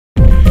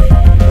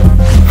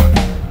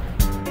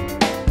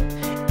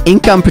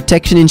income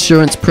protection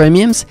insurance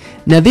premiums.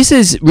 Now this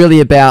is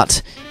really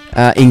about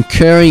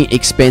incurring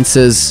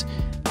expenses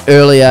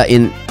earlier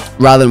in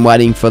rather than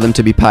waiting for them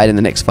to be paid in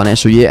the next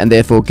financial year, and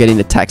therefore getting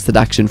the tax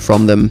deduction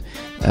from them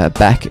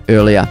back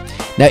earlier.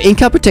 Now,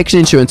 income protection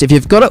insurance, if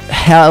you've got it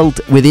held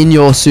within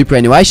your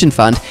superannuation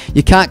fund,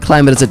 you can't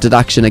claim it as a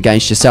deduction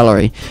against your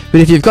salary.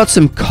 But if you've got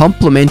some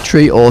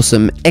complementary or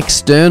some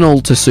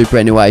external to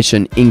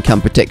superannuation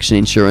income protection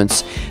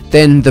insurance,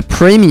 then the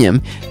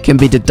premium can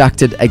be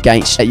deducted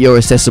against your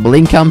assessable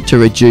income to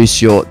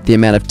reduce the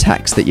amount of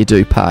tax that you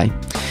do pay.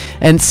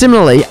 And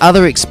similarly,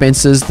 other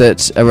expenses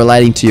that are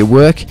relating to your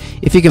work,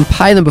 if you can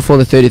pay them before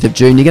the 30th of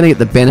June, you're going to get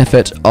the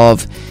benefit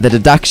of the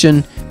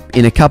deduction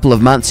in a couple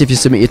of months if you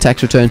submit your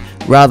tax return,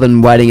 rather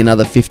than waiting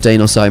another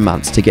 15 or so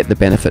months to get the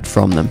benefit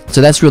from them.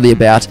 So that's really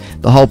about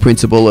the whole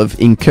principle of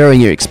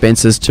incurring your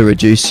expenses to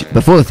reduce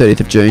before the 30th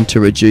of June to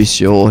reduce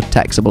your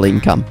taxable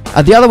income.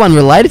 The other one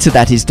related to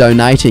that is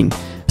donating.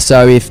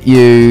 So if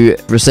you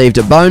received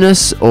a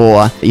bonus,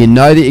 or you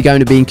know that you're going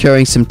to be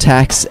incurring some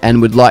tax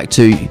and would like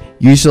to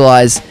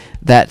utilise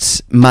that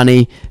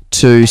money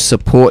to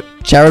support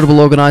charitable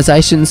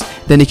organisations,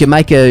 then you can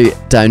make a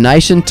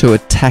donation to a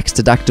tax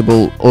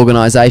deductible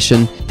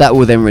organisation. That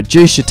will then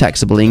reduce your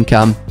taxable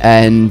income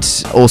and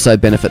also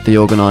benefit the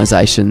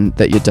organisation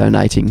that you're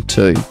donating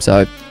to.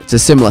 So it's a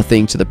similar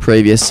thing to the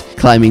previous,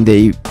 claiming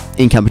the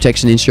income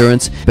protection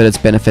insurance, but it's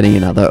benefiting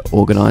another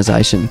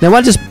organisation. Now,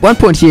 one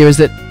point here is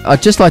that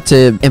I'd just like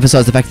to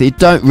emphasise the fact that you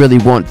don't really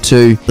want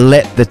to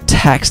let the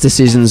tax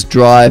decisions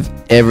drive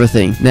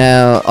everything.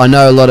 Now, I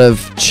know a lot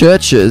of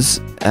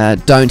churches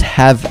don't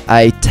have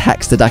a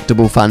tax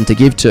deductible fund to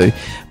give to,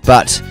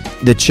 but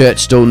the church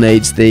still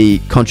needs the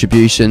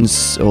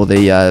contributions or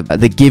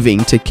the giving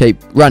to keep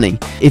running.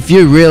 If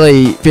you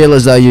really feel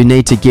as though you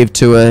need to give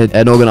to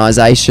an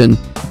organisation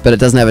but it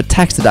doesn't have a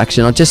tax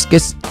deduction, I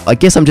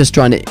guess I'm just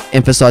trying to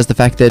emphasise the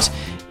fact that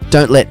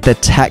don't let the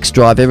tax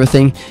drive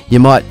everything.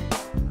 You might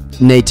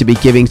need to be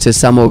giving to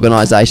some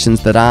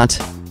organisations that aren't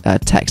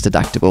tax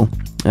deductible.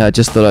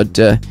 Just thought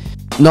I'd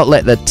not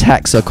let the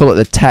tax, I call it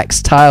the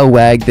tax tail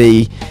wag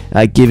the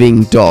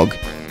giving dog.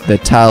 The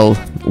tail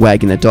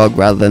wagging the dog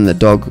rather than the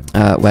dog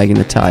wagging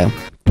the tail.